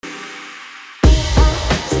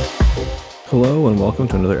Hello and welcome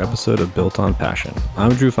to another episode of Built on Passion.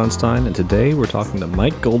 I'm Drew Funstein, and today we're talking to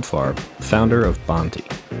Mike Goldfarb, founder of Bonti.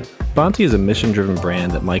 Bonti is a mission-driven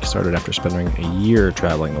brand that Mike started after spending a year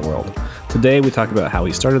traveling the world. Today we talk about how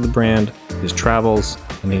he started the brand, his travels,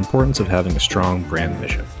 and the importance of having a strong brand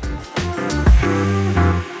mission.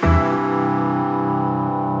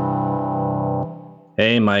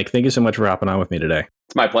 Hey Mike, thank you so much for hopping on with me today.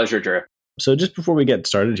 It's my pleasure, Drew. So just before we get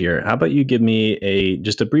started here, how about you give me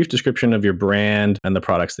just a brief description of your brand and the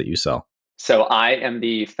products that you sell? So I am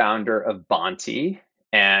the founder of Bonti,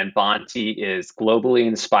 and Bonti is globally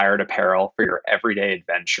inspired apparel for your everyday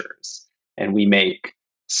adventures. And we make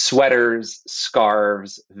sweaters,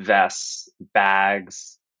 scarves, vests,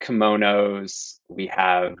 bags, kimonos. We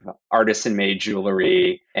have artisan-made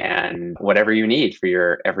jewelry and whatever you need for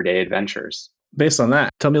your everyday adventures. Based on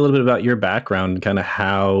that, tell me a little bit about your background and kind of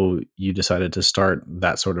how you decided to start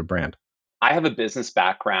that sort of brand. I have a business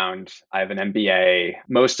background. I have an MBA.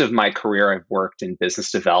 Most of my career, I've worked in business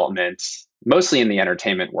development, mostly in the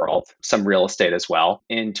entertainment world, some real estate as well.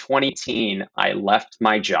 In 2010, I left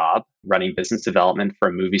my job running business development for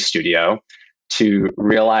a movie studio to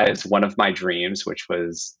realize one of my dreams, which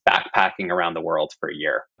was backpacking around the world for a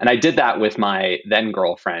year. And I did that with my then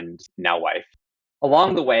girlfriend, now wife.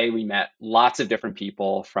 Along the way, we met lots of different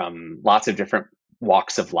people from lots of different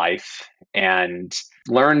walks of life and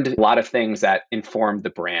learned a lot of things that informed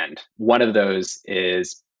the brand. One of those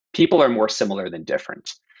is people are more similar than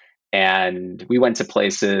different. And we went to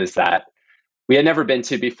places that we had never been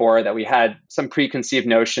to before, that we had some preconceived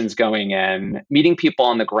notions going in. Meeting people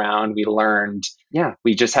on the ground, we learned,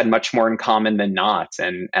 we just had much more in common than not.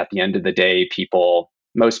 And at the end of the day,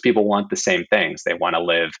 most people want the same things. They want to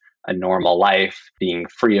live a normal life, being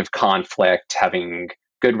free of conflict, having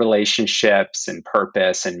good relationships and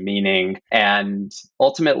purpose and meaning. And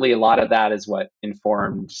ultimately, a lot of that is what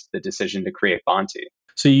informed the decision to create Bonti.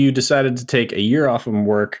 So you decided to take a year off from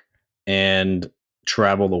work and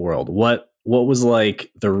travel the world. What was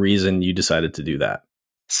like the reason you decided to do that?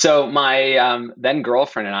 So my then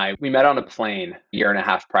girlfriend and I, we met on a plane a year and a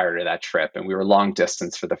half prior to that trip, and we were long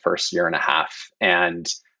distance for the first year and a half. And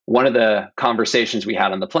one of the conversations we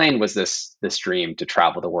had on the plane was this dream to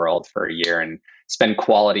travel the world for a year and spend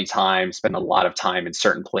quality time, spend a lot of time in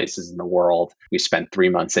certain places in the world. We spent 3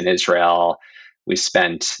 months in Israel. We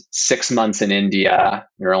spent 6 months in India.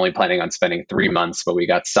 We were only planning on spending 3 months, but we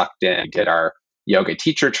got sucked in, did our yoga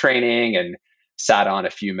teacher training and sat on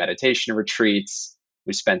a few meditation retreats.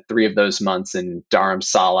 We spent 3 of those months in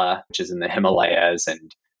Dharamsala, which is in the Himalayas,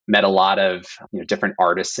 and met a lot of different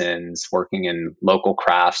artisans working in local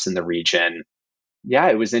crafts in the region. Yeah,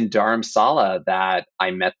 it was in Dharamsala that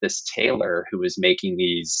I met this tailor who was making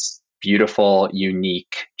these beautiful,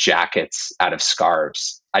 unique jackets out of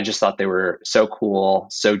scarves. I just thought they were so cool,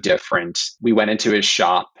 so different. We went into his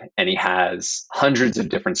shop and he has hundreds of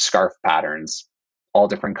different scarf patterns, all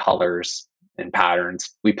different colors and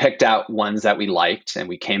patterns. We picked out ones that we liked and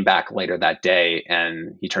we came back later that day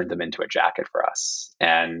and he turned them into a jacket for us.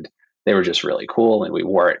 And they were just really cool. And we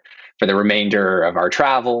wore it for the remainder of our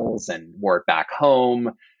travels and wore it back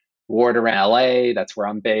home, wore it around LA. That's where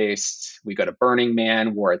I'm based. We go to Burning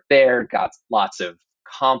Man, wore it there, got lots of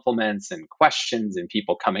compliments and questions and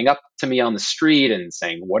people coming up to me on the street and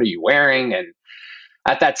saying, "What are you wearing?" And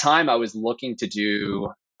at that time,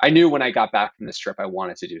 I knew when I got back from this trip, I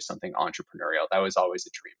wanted to do something entrepreneurial. That was always a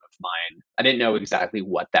dream of mine. I didn't know exactly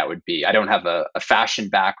what that would be. I don't have a fashion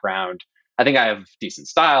background. I think I have decent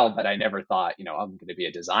style, but I never thought, I'm going to be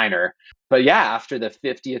a designer. But yeah, after the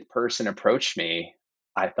 50th person approached me,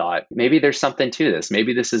 I thought maybe there's something to this.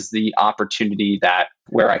 Maybe this is the opportunity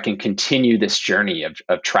where I can continue this journey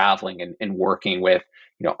of traveling and working with,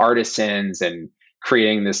 artisans and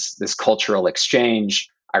creating this cultural exchange.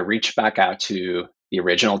 I reached back out to the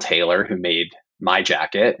original tailor who made my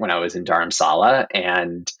jacket when I was in Dharamsala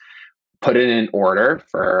and put it in an order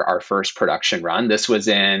for our first production run. This was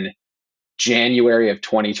in January of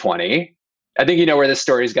 2020. I think you know where this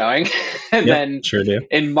story is going. And Yep, then sure do.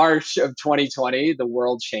 in March of 2020, the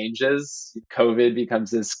world changes. COVID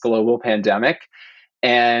becomes this global pandemic.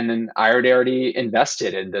 And I had already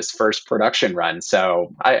invested in this first production run.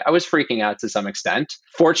 So I was freaking out to some extent.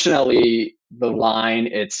 Fortunately, the line,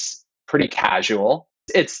 it's pretty casual.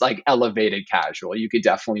 It's like elevated casual. You could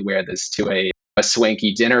definitely wear this to a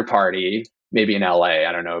swanky dinner party, maybe in LA.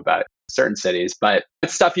 I don't know about certain cities, but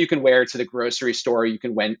it's stuff you can wear to the grocery store. You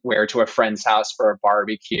can wear to a friend's house for a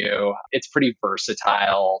barbecue. It's pretty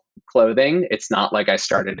versatile clothing. It's not like I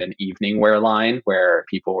started an evening wear line where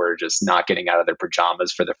people were just not getting out of their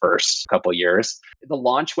pajamas for the first couple years. The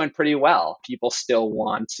launch went pretty well. People still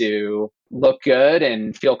want to look good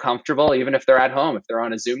and feel comfortable, even if they're at home, if they're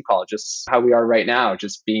on a Zoom call, just how we are right now,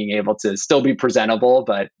 just being able to still be presentable,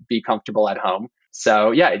 but be comfortable at home.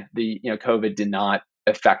 So yeah, COVID did not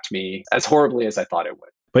affect me as horribly as I thought it would.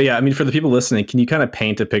 But yeah, I mean, for the people listening, can you kind of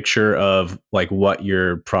paint a picture of like what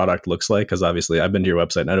your product looks like? Because obviously I've been to your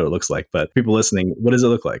website and I know what it looks like, but people listening, what does it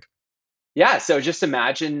look like? Yeah, so just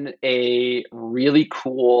imagine a really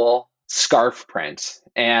cool scarf print.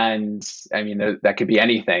 And I mean, that could be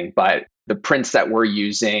anything, but the prints that we're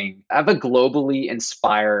using have a globally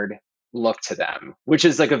inspired look to them, which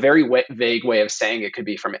is like a very vague way of saying it could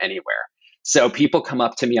be from anywhere. So people come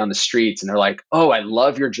up to me on the streets and they're like, "Oh, I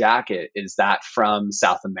love your jacket. Is that from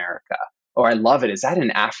South America?" Or "I love it. Is that an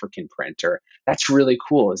African print?" Or "That's really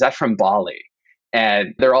cool. Is that from Bali?"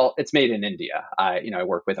 And it's made in India. I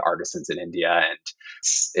work with artisans in India, and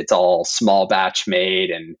it's all small batch made,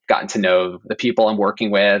 and gotten to know the people I'm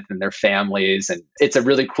working with and their families. And it's a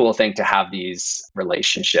really cool thing to have these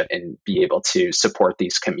relationships and be able to support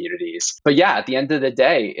these communities. But yeah, at the end of the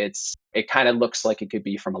day, it kind of looks like it could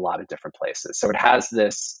be from a lot of different places. So it has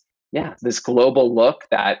this global look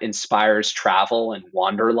that inspires travel and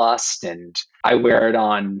wanderlust. And I wear it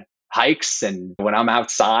on hikes, and when I'm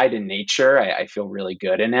outside in nature, I feel really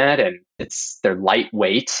good in it. And they're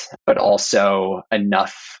lightweight, but also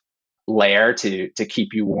enough layer to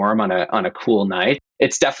keep you warm on a cool night.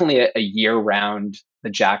 It's definitely a year round. The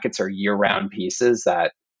jackets are year round pieces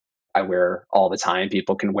that I wear all the time.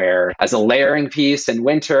 People can wear as a layering piece in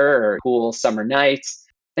winter or cool summer nights.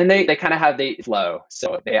 And they kind of have the flow.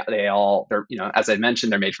 So they're, as I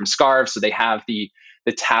mentioned, they're made from scarves. So they have the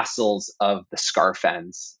tassels of the scarf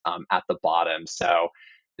ends at the bottom. So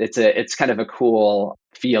it's kind of a cool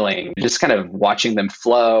feeling, just kind of watching them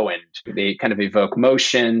flow, and they kind of evoke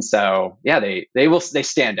motion. So yeah, they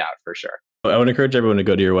stand out for sure. I would encourage everyone to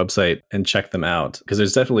go to your website and check them out, because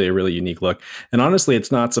there's definitely a really unique look. And honestly,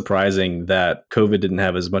 it's not surprising that COVID didn't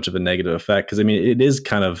have as much of a negative effect, because I mean, it is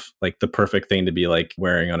kind of like the perfect thing to be like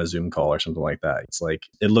wearing on a Zoom call or something like that. It's like,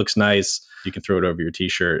 it looks nice. You can throw it over your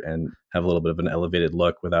t-shirt and have a little bit of an elevated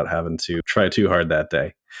look without having to try too hard that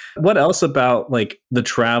day. What else about like the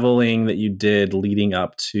traveling that you did leading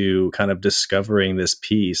up to kind of discovering this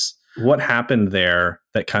piece? What happened there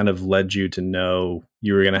that kind of led you to know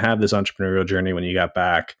you were going to have this entrepreneurial journey when you got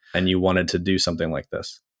back and you wanted to do something like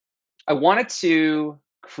this? I wanted to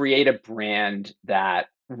create a brand that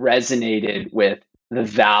resonated with the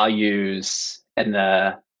values and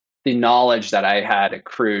the knowledge that I had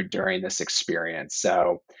accrued during this experience.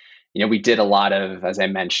 So, we did a lot of, as I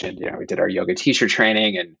mentioned, we did our yoga teacher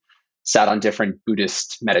training and sat on different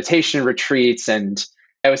Buddhist meditation retreats. And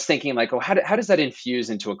I was thinking like, oh, how does that infuse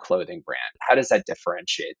into a clothing brand? How does that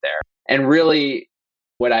differentiate there? And really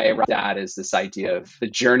what I arrived at is this idea of the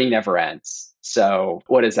journey never ends. So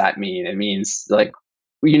what does that mean? It means like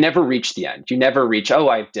you never reach the end. You never reach, oh,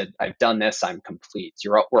 I've done this, I'm complete.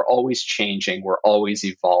 We're always changing, we're always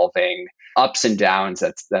evolving, ups and downs.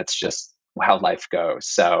 That's just how life goes.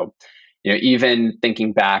 So, even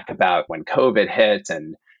thinking back about when COVID hit,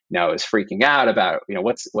 and I was freaking out about,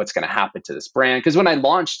 what's going to happen to this brand. Because when I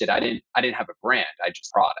launched it, I didn't have a brand. I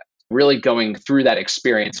just product. Really going through that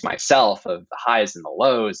experience myself of the highs and the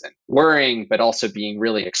lows, and worrying, but also being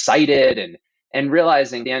really excited, and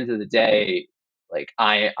realizing at the end of the day, like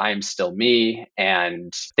I'm still me,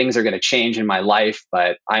 and things are going to change in my life,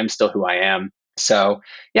 but I'm still who I am. So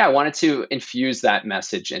yeah, I wanted to infuse that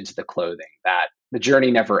message into the clothing, that the journey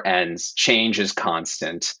never ends, change is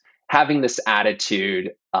constant, having this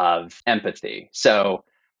attitude of empathy. So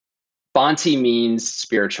Bhante means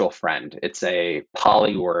spiritual friend. It's a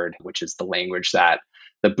Pali word, which is the language that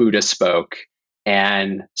the Buddha spoke.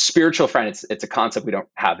 And spiritual friend, it's a concept we don't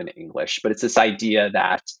have in English, but it's this idea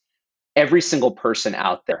that every single person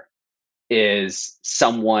out there is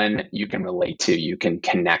someone you can relate to, you can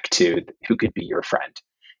connect to, who could be your friend.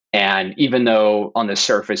 And even though on the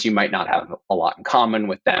surface you might not have a lot in common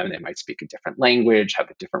with them, they might speak a different language, have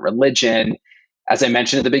a different religion. As I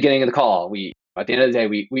mentioned at the beginning of the call, at the end of the day,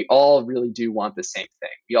 we all really do want the same thing.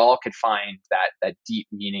 We all could find that deep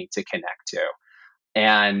meaning to connect to.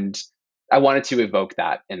 And I wanted to evoke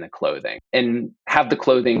that in the clothing, and have the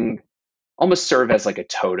clothing almost serve as like a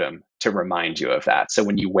totem to remind you of that. So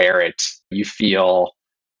when you wear it, you feel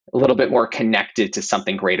a little bit more connected to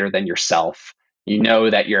something greater than yourself. You know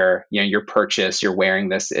that your purchase, you're wearing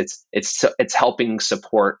this. It's helping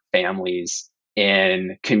support families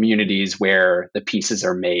in communities where the pieces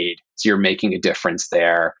are made. So you're making a difference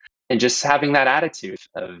there, and just having that attitude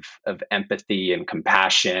of empathy and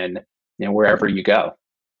compassion, wherever you go.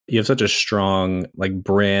 You have such a strong like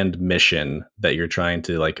brand mission that you're trying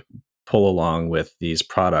to like pull along with these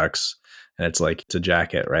products, and it's like it's a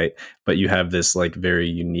jacket, right? But you have this like very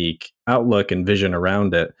unique outlook and vision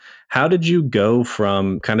around it. How did you go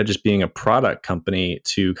from kind of just being a product company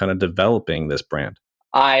to kind of developing this brand?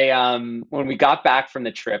 When we got back from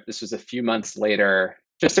the trip, this was a few months later,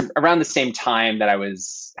 just around the same time that I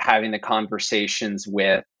was having the conversations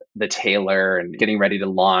with the tailor and getting ready to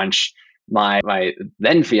launch. My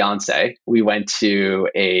then fiance, we went to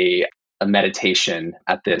a meditation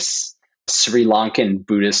at this Sri Lankan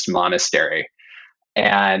Buddhist monastery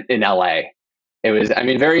and in LA. It was, I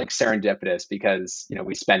mean, very serendipitous because,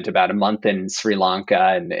 we spent about a month in Sri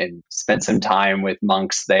Lanka and spent some time with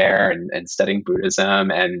monks there and studying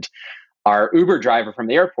Buddhism. And our Uber driver from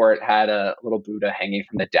the airport had a little Buddha hanging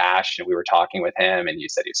from the dash, and we were talking with him. And he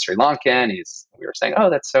said he's Sri Lankan. We were saying, oh,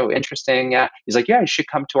 that's so interesting. Yeah, he's like, yeah, you should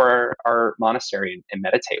come to our monastery and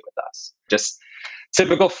meditate with us. Just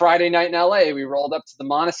typical Friday night in LA. We rolled up to the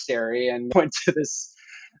monastery and went to this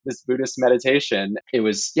Buddhist meditation. It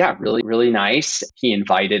was, yeah, really, really nice. He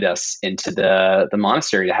invited us into the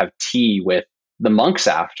monastery to have tea with the monks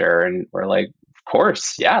after. And we're like, of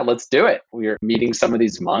course, yeah, let's do it. We were meeting some of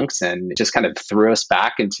these monks, and it just kind of threw us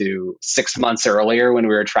back into 6 months earlier when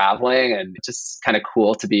we were traveling. And just kind of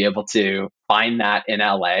cool to be able to find that in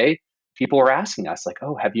LA. People were asking us, like,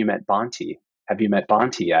 oh, have you met Bonti? Have you met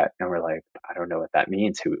Bonti yet? And we're like, I don't know what that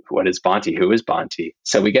means. What is Bonti? Who is Bonti?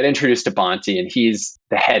 So we get introduced to Bonti, and he's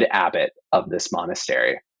the head abbot of this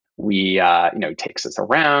monastery. He takes us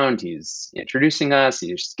around. He's introducing us.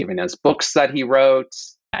 He's giving us books that he wrote,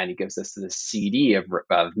 and he gives us this CD of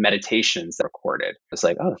meditations that are recorded. It's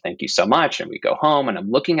like, oh, thank you so much. And we go home, and I'm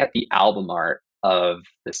looking at the album art of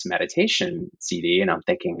this meditation CD, and I'm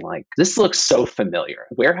thinking, like, this looks so familiar.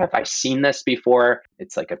 Where have I seen this before?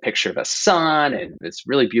 It's like a picture of a sun and it's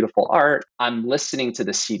really beautiful art. I'm listening to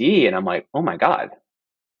the CD and I'm like, oh my God,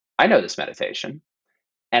 I know this meditation.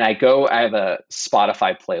 And I have a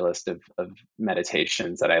Spotify playlist of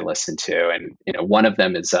meditations that I listen to. And, one of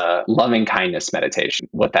them is a loving kindness meditation.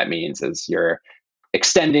 What that means is you're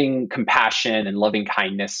extending compassion and loving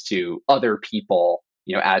kindness to other people,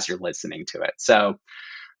 as you're listening to it. So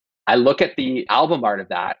I look at the album art of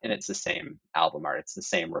that, and it's the same album art. It's the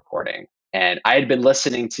same recording. And I had been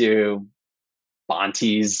listening to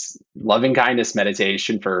Bonti's loving kindness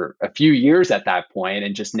meditation for a few years at that point,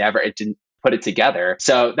 and just never, it didn't put it together.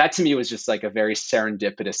 So that to me was just like a very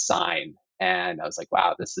serendipitous sign. And I was like,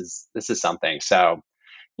 wow, this is something. So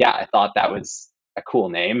yeah, I thought that was a cool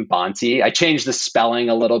name, Bonti. I changed the spelling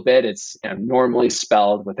a little bit. It's normally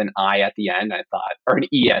spelled with an I at the end. I thought, or an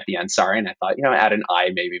E at the end, sorry. And I thought, add an I,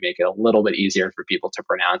 maybe make it a little bit easier for people to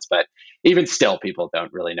pronounce. But even still, people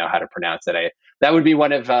don't really know how to pronounce it. That would be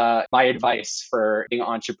one of my advice for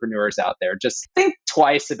entrepreneurs out there. Just think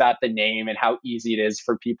twice about the name and how easy it is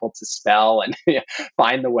for people to spell and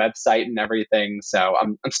find the website and everything. So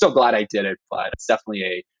I'm still glad I did it, but it's definitely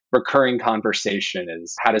a recurring conversation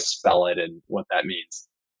is how to spell it and what that means.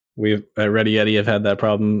 We've at Ready Yeti have had that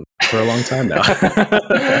problem for a long time now.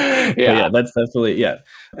 Yeah, that's definitely, yeah.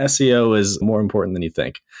 SEO is more important than you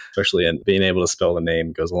think, especially in being able to spell the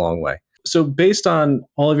name goes a long way. So based on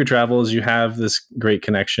all of your travels, you have this great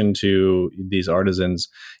connection to these artisans.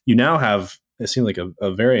 You now have, it seems like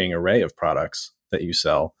a varying array of products that you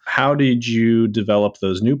sell. How did you develop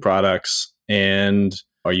those new products, and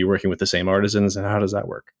are you working with the same artisans, and how does that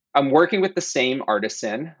work? I'm working with the same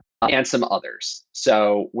artisan and some others.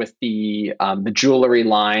 So with the jewelry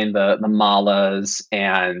line, the malas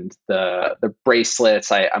and the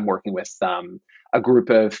bracelets, I'm working with a group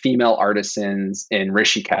of female artisans in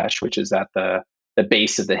Rishikesh, which is at the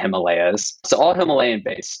base of the Himalayas. So all Himalayan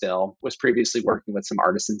based still. Was previously working with some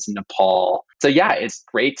artisans in Nepal. So yeah, it's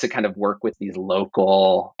great to kind of work with these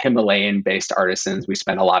local Himalayan based artisans. We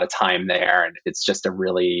spend a lot of time there, and it's just a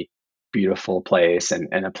really beautiful place and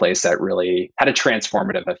a place that really had a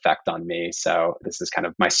transformative effect on me. So this is kind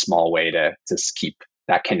of my small way to just keep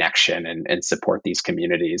that connection and support these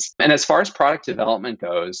communities. And as far as product development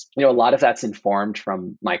goes, a lot of that's informed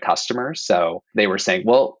from my customers. So they were saying,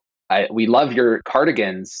 well, we love your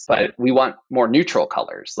cardigans, but we want more neutral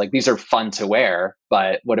colors. Like, these are fun to wear,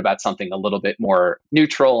 but what about something a little bit more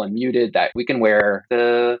neutral and muted that we can wear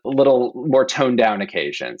the little more toned down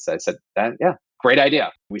occasions? So I said, yeah, great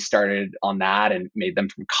idea. We started on that and made them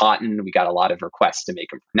from cotton. We got a lot of requests to make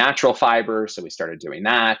them from natural fiber, so we started doing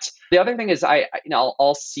that. The other thing is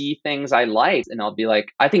I'll see things I like and I'll be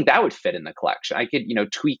like, I think that would fit in the collection. I could,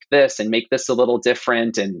 tweak this and make this a little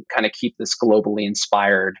different and kind of keep this globally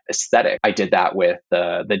inspired aesthetic. I did that with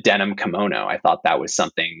the denim kimono. I thought that was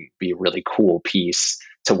something be a really cool piece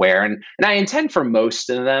to wear. And I intend for most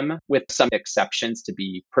of them, with some exceptions, to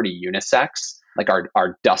be pretty unisex. Like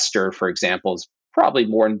our duster, for example, is probably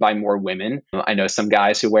worn by more women. I know some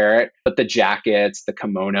guys who wear it, but the jackets, the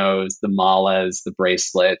kimonos, the malas, the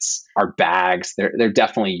bracelets, our bags, they're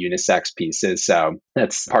definitely unisex pieces. So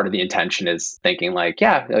that's part of the intention, is thinking like,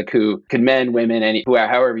 yeah, like who could, men, women,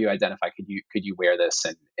 however you identify, could you wear this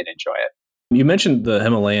and enjoy it? You mentioned the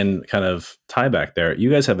Himalayan kind of tie back there.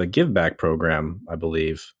 You guys have a give back program, I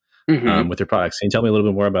believe, Mhm. with your products. Can you tell me a little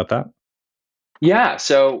bit more about that? Yeah,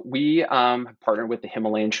 so we partner with the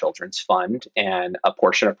Himalayan Children's Fund, and a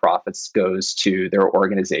portion of profits goes to their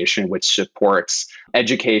organization, which supports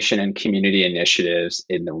education and community initiatives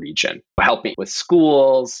in the region, helping with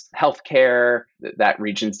schools, healthcare. That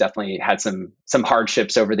region's definitely had some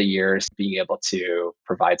hardships over the years. Being able to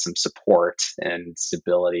provide some support and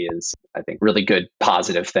stability is, I think, really good,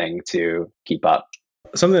 positive thing to keep up.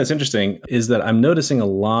 Something that's interesting is that I'm noticing a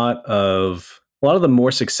lot of the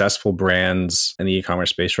more successful brands in the e-commerce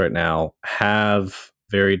space right now have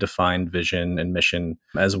very defined vision and mission,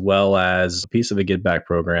 as well as a piece of a give back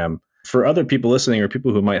program. For other people listening, or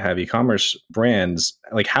people who might have e-commerce brands,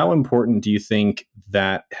 like, how important do you think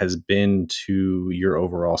that has been to your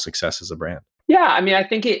overall success as a brand? Yeah, I mean, I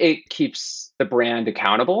think it keeps the brand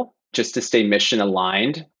accountable just to stay mission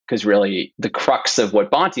aligned. Because really, the crux of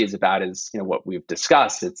what Bonti is about is, what we've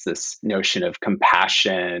discussed. It's this notion of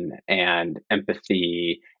compassion and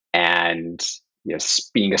empathy, and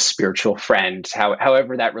being a spiritual friend,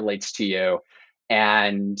 however that relates to you.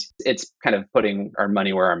 And it's kind of putting our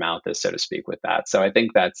money where our mouth is, so to speak, with that. So I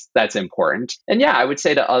think that's important. And yeah, I would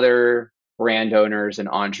say to other brand owners and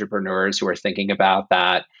entrepreneurs who are thinking about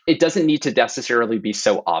that, it doesn't need to necessarily be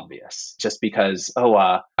so obvious. Just because,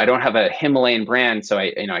 I don't have a Himalayan brand, so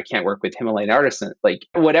I can't work with Himalayan artisans. Like,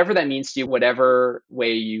 whatever that means to you, whatever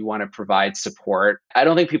way you want to provide support, I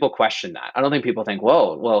don't think people question that. I don't think people think,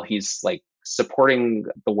 whoa, well, he's like supporting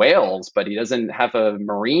the whales, but he doesn't have a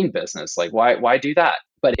marine business. Like, why do that?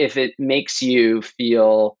 But if it makes you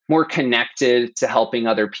feel more connected to helping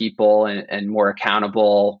other people, and more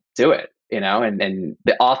accountable, do it. And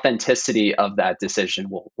the authenticity of that decision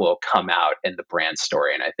will come out in the brand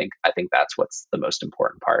story. And I think that's what's the most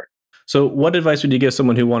important part. So, what advice would you give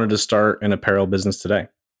someone who wanted to start an apparel business today?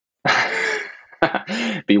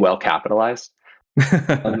 Be well capitalized.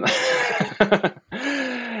 Um,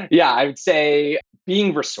 yeah, I would say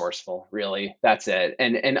being resourceful, really. That's it.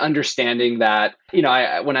 And understanding that, when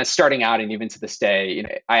I was starting out, and even to this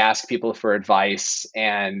day, I ask people for advice,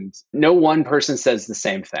 and no one person says the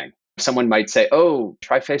same thing. Someone might say, oh,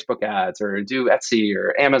 try Facebook ads, or do Etsy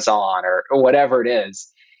or Amazon, or whatever it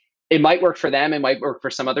is. It might work for them, it might work for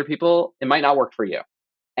some other people, it might not work for you.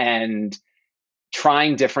 And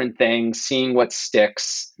trying different things, seeing what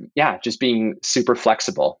sticks. Yeah, just being super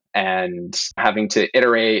flexible and having to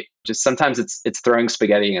iterate. Just sometimes it's throwing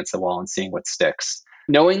spaghetti against the wall and seeing what sticks.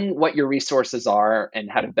 Knowing what your resources are and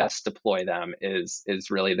how to best deploy them is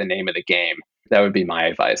really the name of the game. That would be my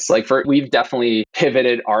advice. We've definitely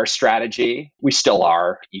pivoted our strategy. We still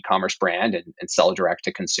are e-commerce brand, and sell direct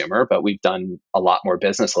to consumer, but we've done a lot more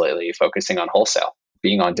business lately, focusing on wholesale,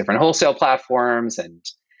 being on different wholesale platforms, and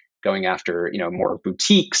going after more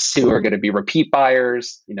boutiques who are going to be repeat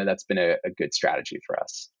buyers. That's been a good strategy for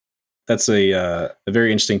us. That's a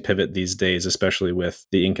very interesting pivot these days, especially with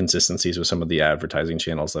the inconsistencies with some of the advertising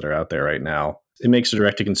channels that are out there right now. It makes the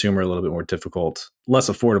direct to consumer a little bit more difficult, less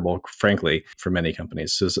affordable, frankly, for many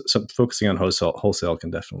companies. So focusing on wholesale can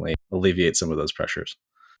definitely alleviate some of those pressures.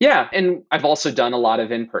 Yeah, and I've also done a lot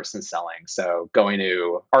of in-person selling. So going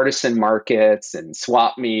to artisan markets and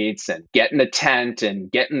swap meets, and getting a tent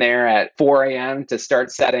and getting there at 4 a.m. to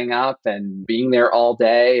start setting up, and being there all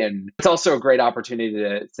day. And it's also a great opportunity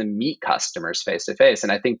to meet customers face to face.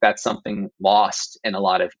 And I think that's something lost in a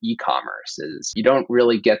lot of e-commerce, is you don't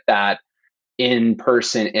really get that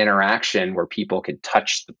in-person interaction where people can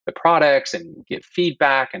touch the products and give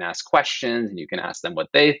feedback and ask questions, and you can ask them what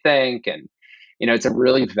they think. And it's a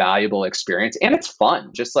really valuable experience, and it's fun,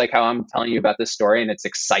 just like how I'm telling you about this story. And it's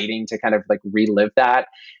exciting to kind of like relive that.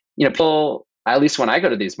 People, at least when I go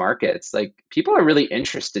to these markets, like, people are really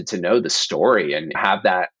interested to know the story and have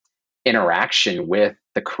that interaction with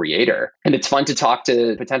the creator. And it's fun to talk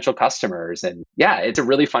to potential customers. And yeah, it's a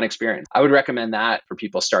really fun experience. I would recommend that for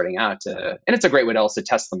people starting out and it's a great way to also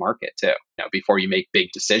test the market too, before you make big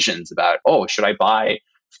decisions about, oh, should I buy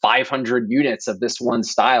 500 units of this one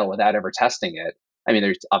style without ever testing it? I mean,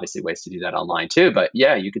 there's obviously ways to do that online too, but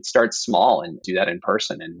yeah, you could start small and do that in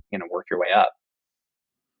person and, work your way up.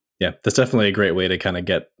 Yeah, that's definitely a great way to kind of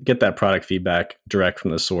get that product feedback direct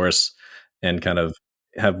from the source and kind of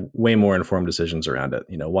have way more informed decisions around it.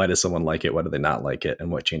 Why does someone like it? Why do they not like it?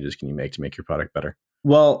 And what changes can you make to make your product better?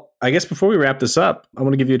 Well, I guess before we wrap this up, I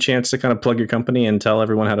want to give you a chance to kind of plug your company and tell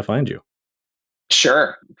everyone how to find you.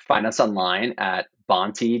 Sure. Find us online at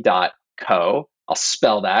bonti.co. I'll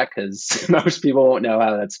spell that because most people won't know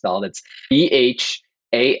how that's spelled. It's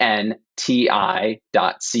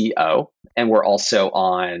BHANTI.co. And we're also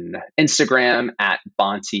on Instagram at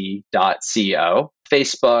bonti.co,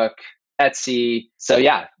 Facebook, Etsy. So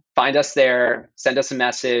yeah, find us there, send us a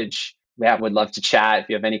message. Would love to chat. If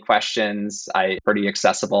you have any questions, I'm pretty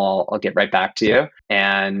accessible. I'll get right back to you.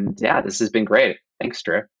 And yeah, this has been great. Thanks,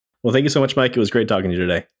 Drew. Well, thank you so much, Mike. It was great talking to you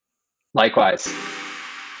today. Likewise.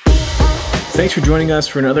 Thanks for joining us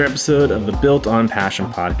for another episode of the Built on Passion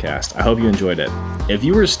podcast. I hope you enjoyed it. If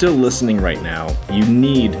you are still listening right now, you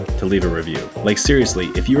need to leave a review. Like seriously,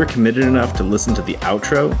 if you are committed enough to listen to the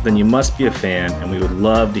outro, then you must be a fan and we would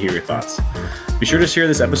love to hear your thoughts. Be sure to share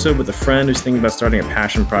this episode with a friend who's thinking about starting a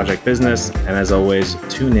passion project business. And as always,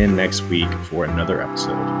 tune in next week for another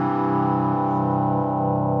episode.